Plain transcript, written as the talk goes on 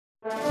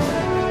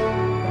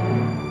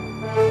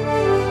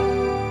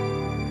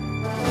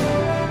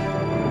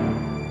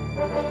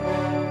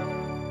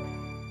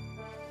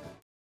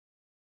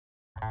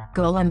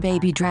Golem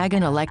Baby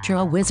Dragon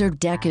Electro Wizard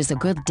deck is a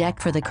good deck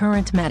for the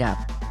current meta.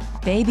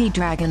 Baby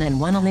Dragon and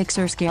 1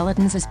 Elixir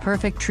skeletons is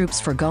perfect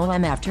troops for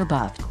Golem after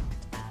buffed.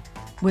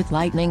 With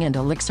Lightning and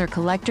Elixir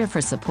Collector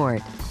for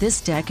support,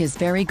 this deck is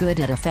very good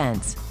at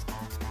offense.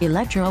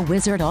 Electro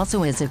Wizard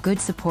also is a good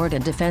support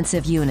and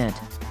defensive unit.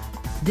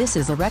 This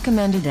is a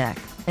recommended deck,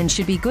 and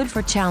should be good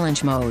for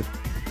challenge mode.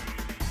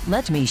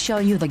 Let me show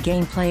you the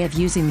gameplay of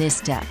using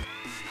this deck.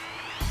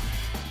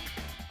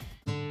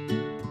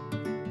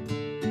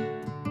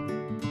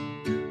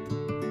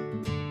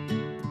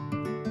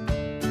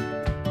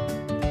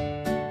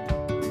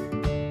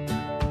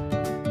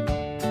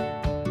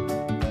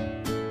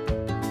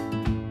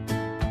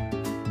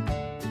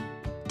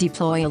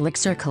 Deploy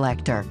Elixir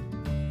Collector.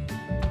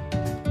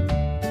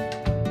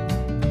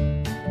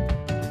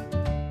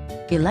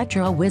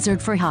 Electro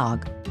Wizard for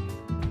Hog.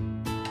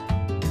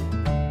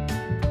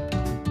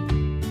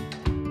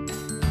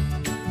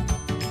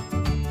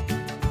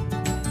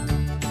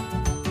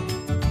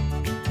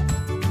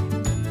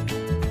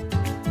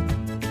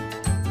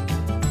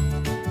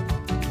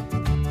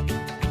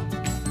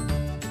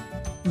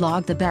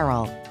 Log the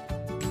barrel.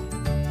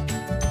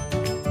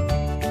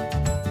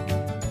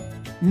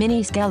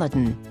 Mini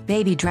Skeleton,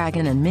 Baby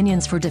Dragon and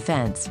minions for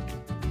defense.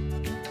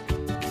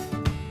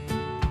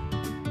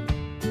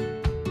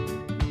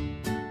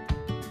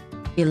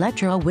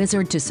 Electro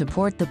Wizard to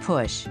support the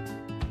push.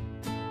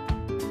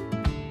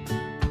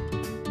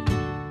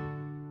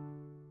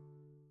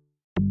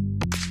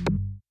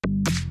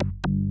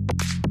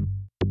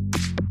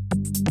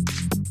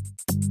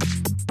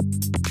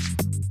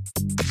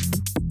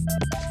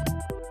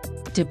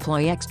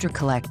 Deploy Extra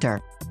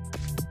Collector.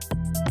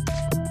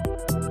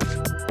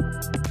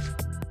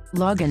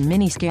 Log and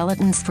mini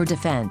skeletons for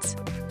defense.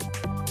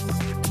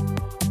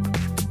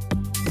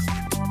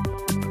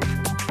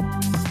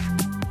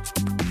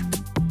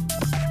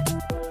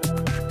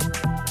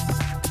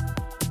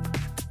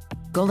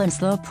 Golem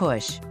slow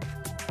push.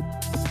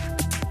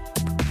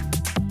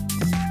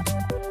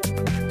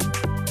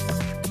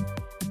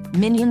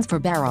 Minions for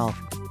barrel.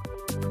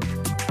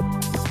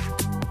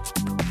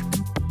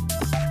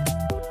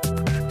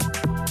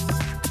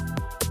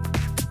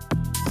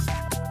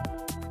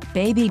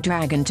 Baby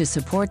Dragon to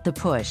support the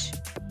push.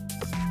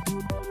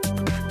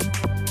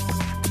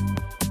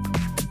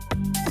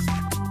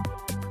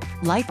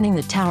 Lightning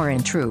the tower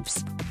and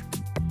troops.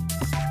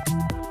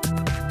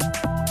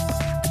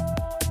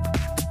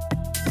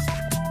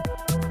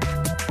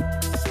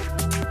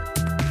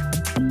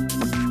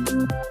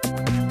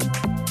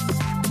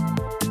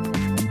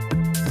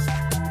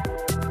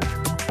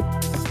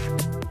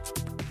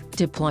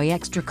 Deploy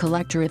Extra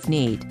Collector if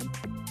need.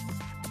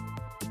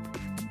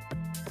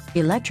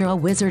 Electro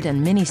Wizard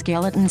and mini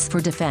skeletons for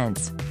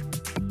defense.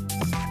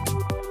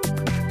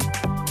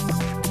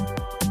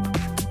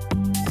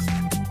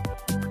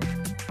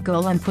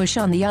 Golem push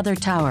on the other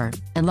tower,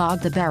 and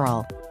log the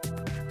barrel.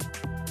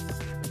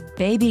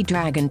 Baby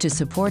Dragon to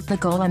support the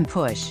Golem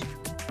push.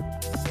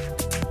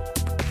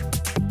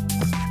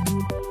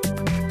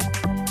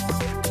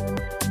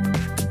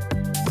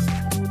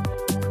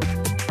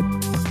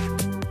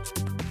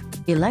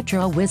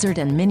 Electro Wizard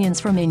and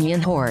minions for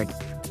minion horde.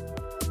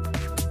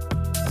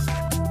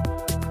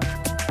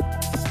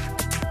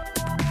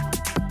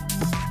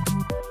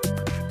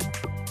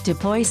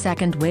 Deploy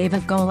second wave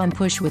of Golem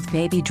push with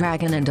Baby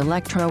Dragon and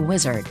Electro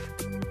Wizard.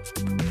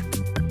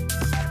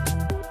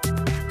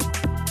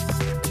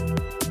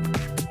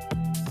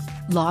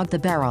 Log the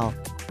barrel.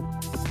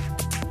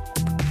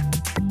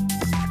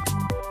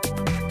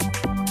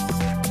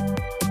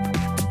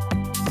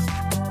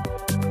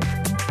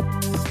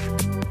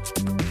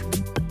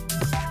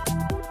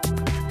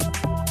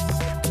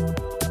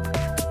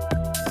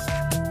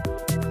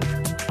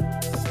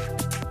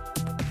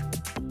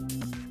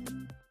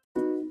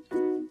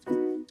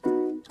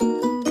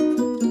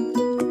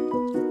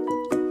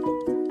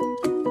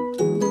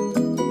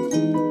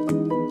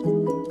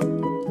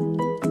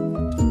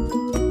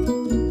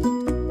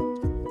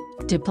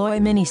 Deploy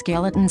mini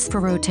skeletons for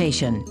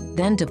rotation,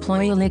 then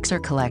deploy Elixir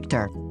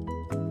Collector.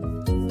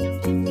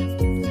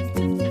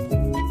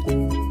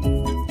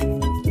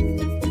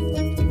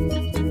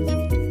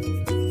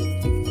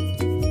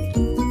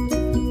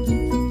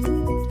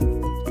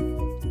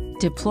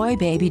 Deploy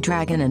Baby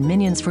Dragon and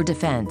minions for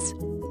defense.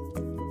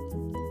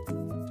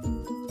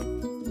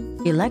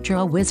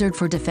 Electro Wizard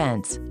for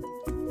defense.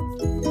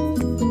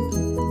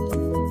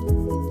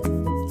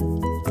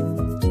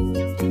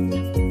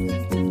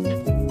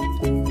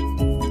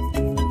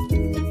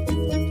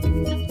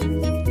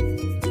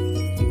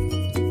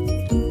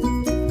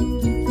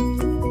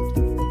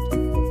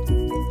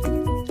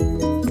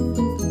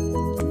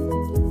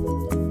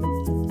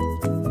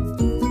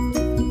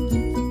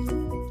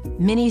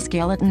 Mini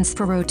skeletons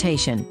for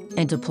rotation,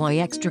 and deploy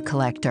Extra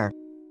Collector.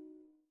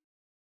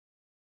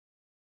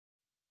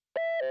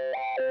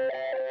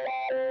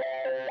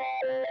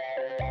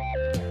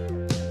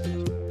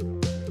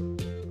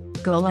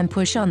 Golem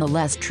push on the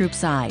less troop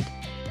side.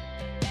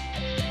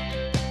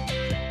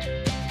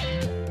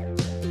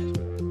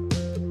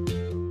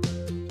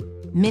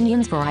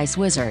 Minions for Ice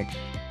Wizard.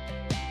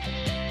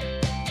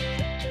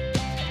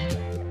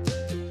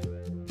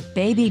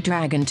 Baby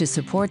Dragon to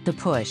support the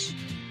push.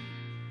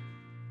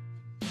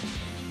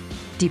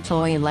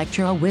 Deploy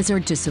Electro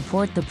Wizard to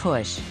support the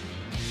push.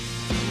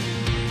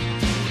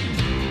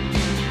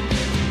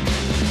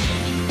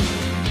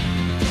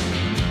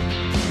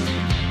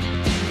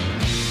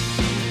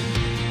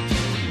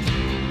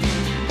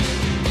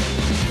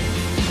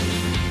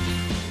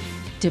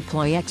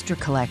 Deploy Extra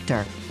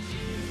Collector.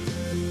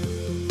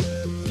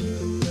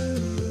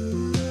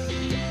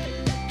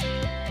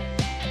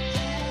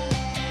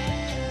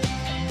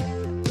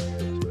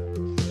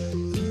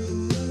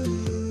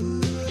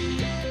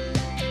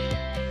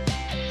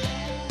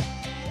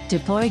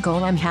 Deploy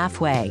Golem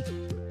halfway.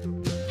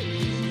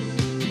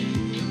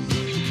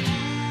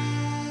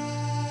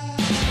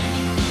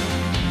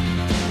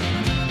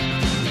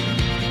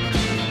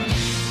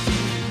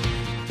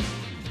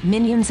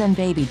 Minions and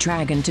Baby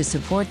Dragon to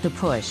support the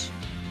push.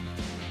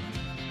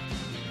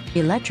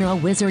 Electro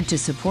Wizard to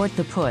support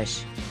the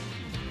push.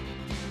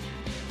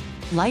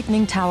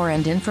 Lightning Tower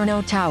and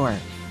Inferno Tower.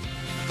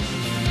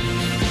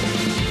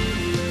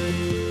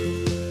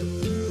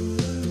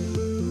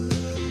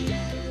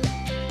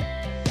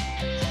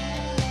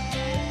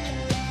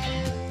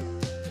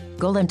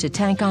 Golem to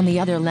tank on the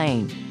other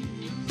lane.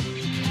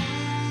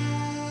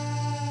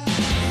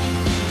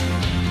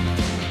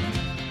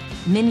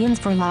 Minions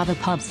for lava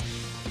pups.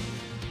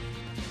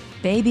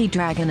 Baby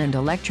Dragon and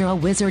Electro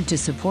Wizard to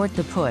support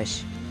the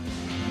push.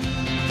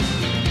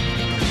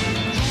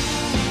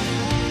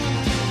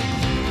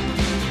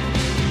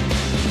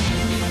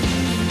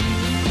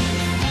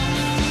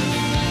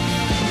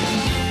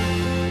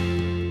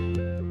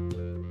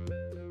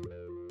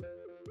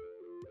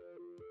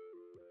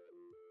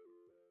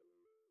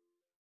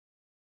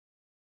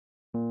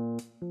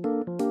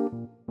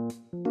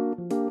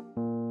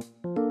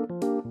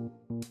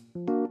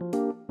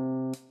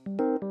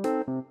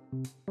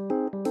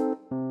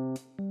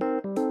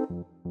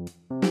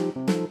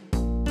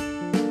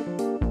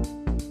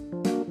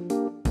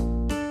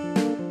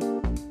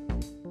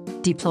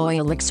 Deploy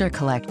Elixir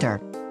Collector.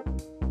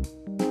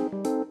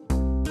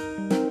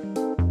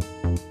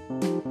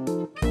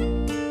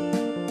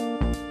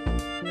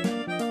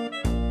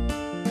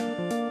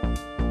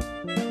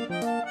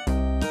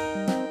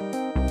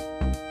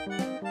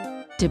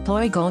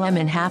 Deploy Golem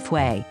in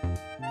halfway.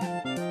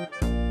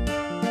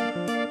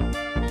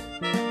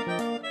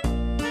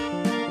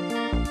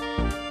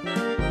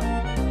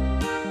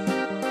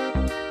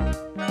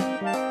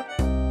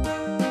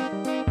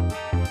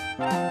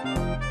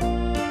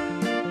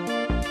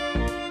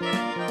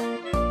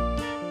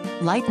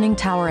 Lightning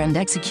Tower and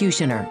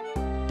Executioner.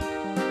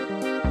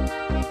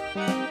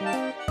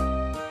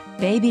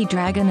 Baby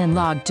Dragon and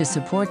Log to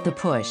support the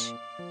push.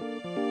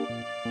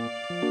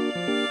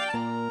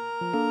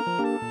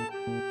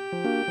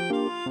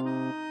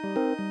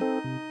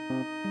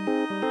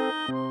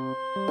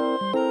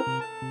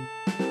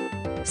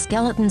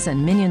 Skeletons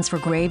and Minions for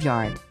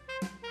Graveyard.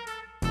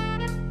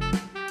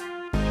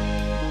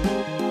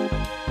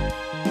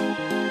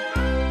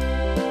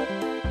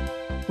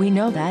 We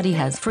know that he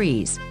has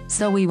freeze,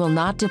 so we will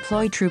not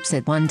deploy troops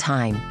at one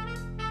time.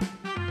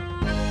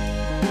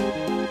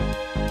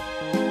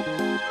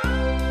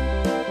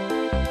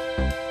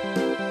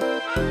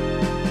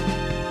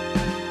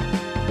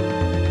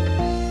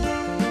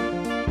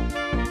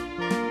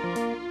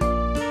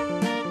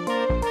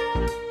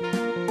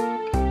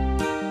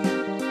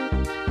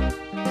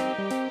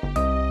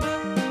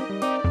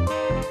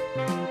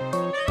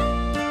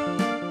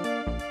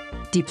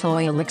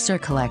 Deploy Elixir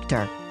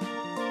Collector.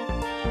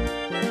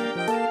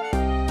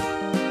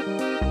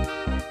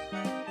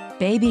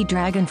 Baby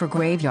Dragon for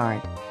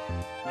Graveyard.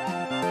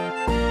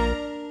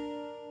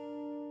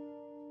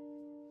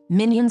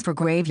 Minions for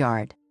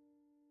Graveyard.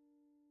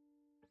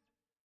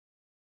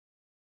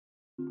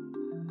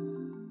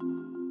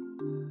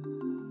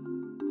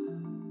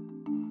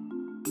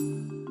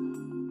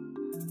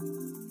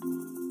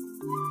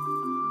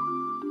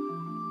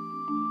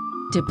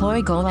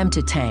 Deploy Golem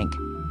to tank.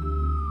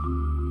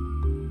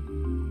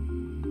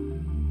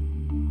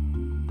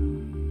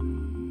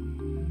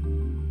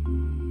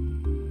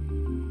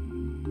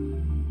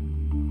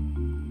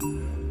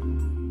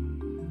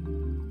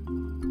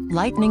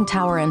 Lightning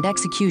Tower and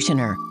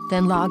Executioner,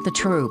 then log the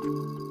troop.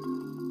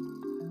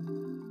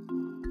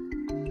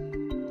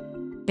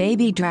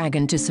 Baby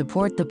Dragon to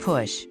support the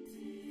push.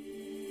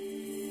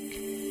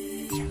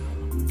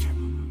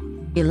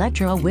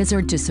 Electro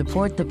Wizard to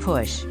support the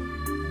push.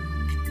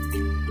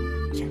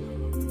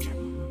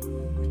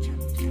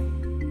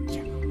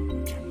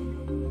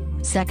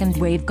 Second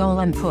wave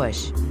Golem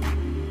push.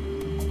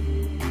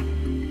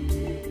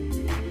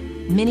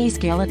 Mini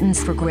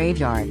Skeletons for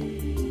Graveyard.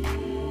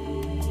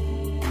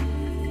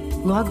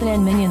 Goblin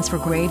and Minions for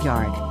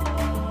Graveyard.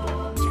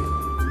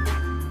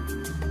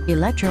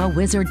 Electro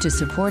Wizard to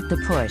support the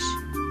push.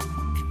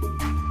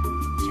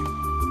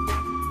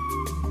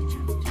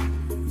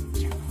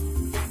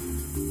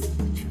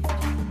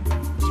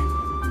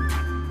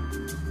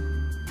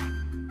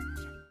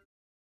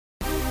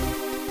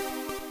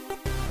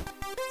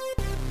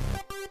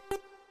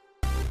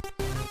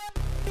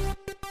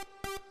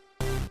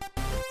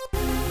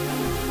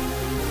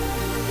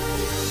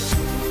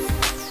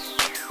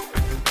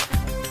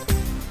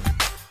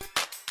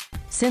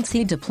 Since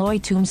he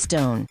deployed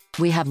Tombstone,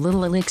 we have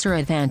little Elixir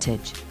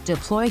advantage.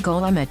 Deploy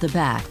Golem at the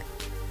back.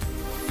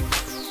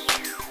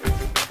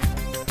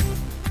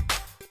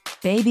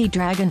 Baby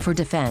Dragon for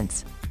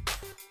defense.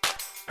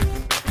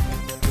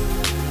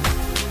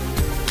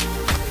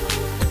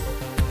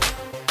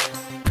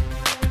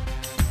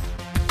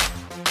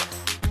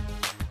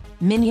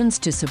 Minions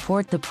to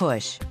support the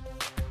push.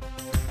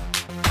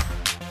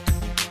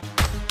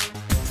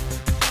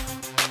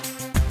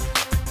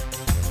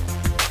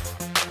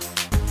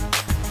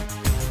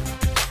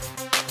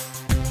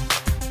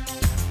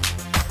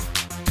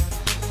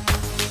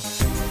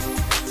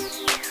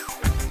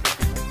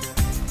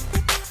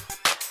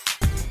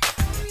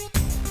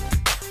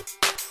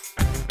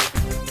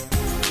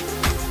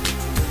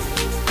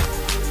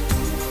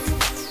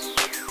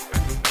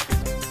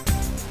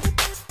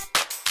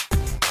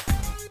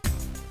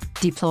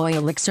 Deploy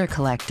Elixir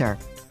Collector.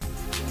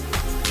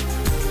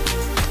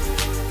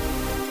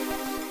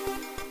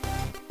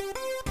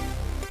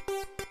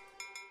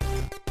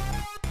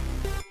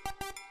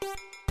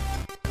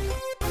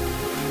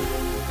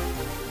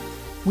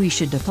 We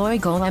should deploy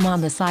Golem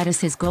on the side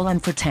as his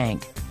Golem for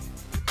tank.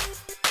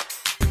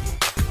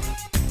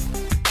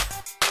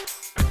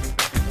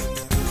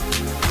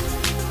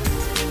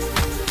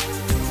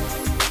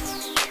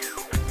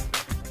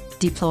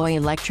 Deploy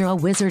Electro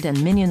Wizard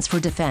and minions for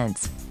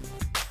defense.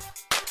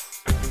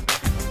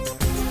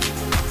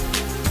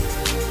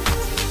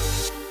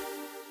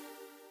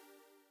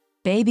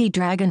 Baby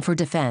Dragon for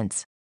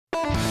defense.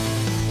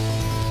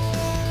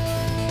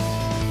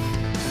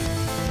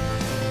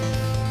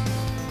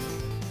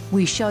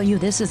 We show you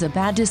this is a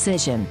bad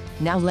decision.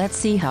 Now let's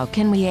see how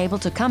can we able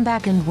to come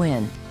back and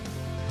win.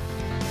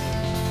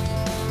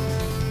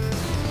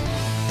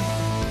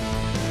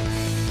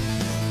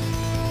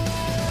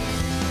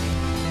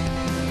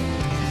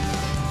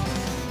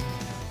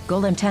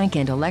 Golem tank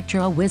and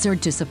Electro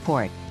Wizard to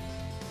support.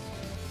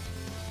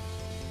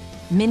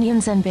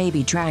 Minions and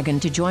Baby Dragon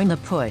to join the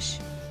push.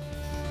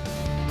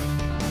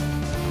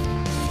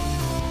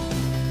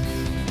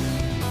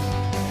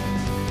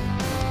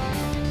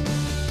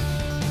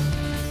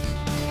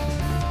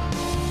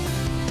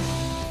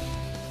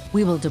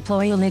 We will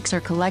deploy Elixir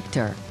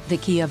Collector. The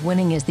key of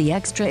winning is the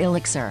extra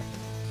Elixir.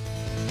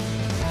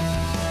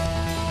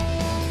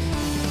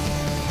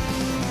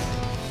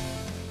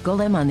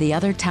 Golem on the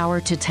other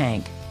tower to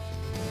tank.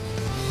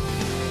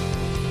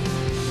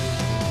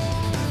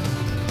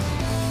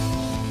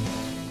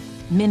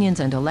 Minions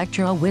and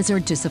Electro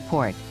Wizard to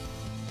support.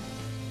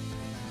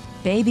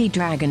 Baby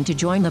Dragon to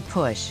join the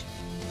push.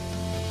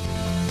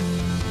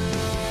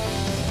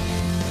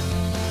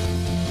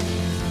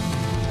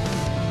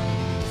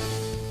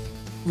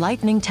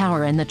 Lightning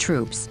Tower and the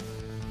troops.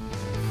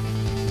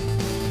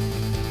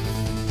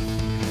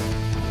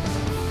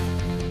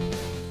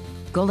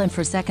 Golem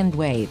for second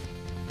wave.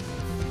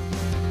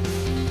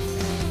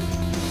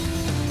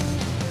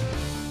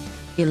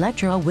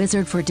 Electro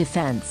Wizard for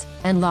defense,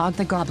 and log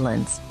the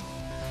goblins.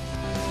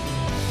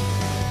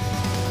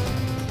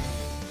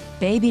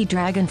 Baby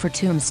Dragon for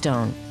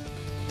tombstone.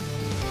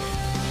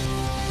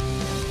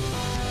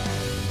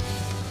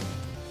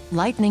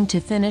 Lightning to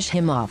finish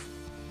him off.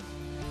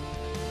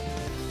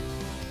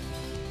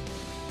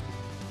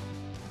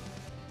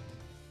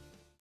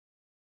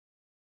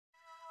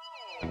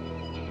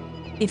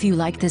 If you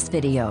like this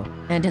video,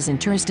 and is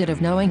interested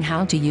of knowing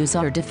how to use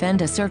or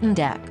defend a certain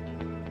deck,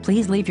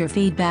 please leave your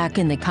feedback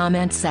in the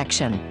comments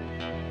section.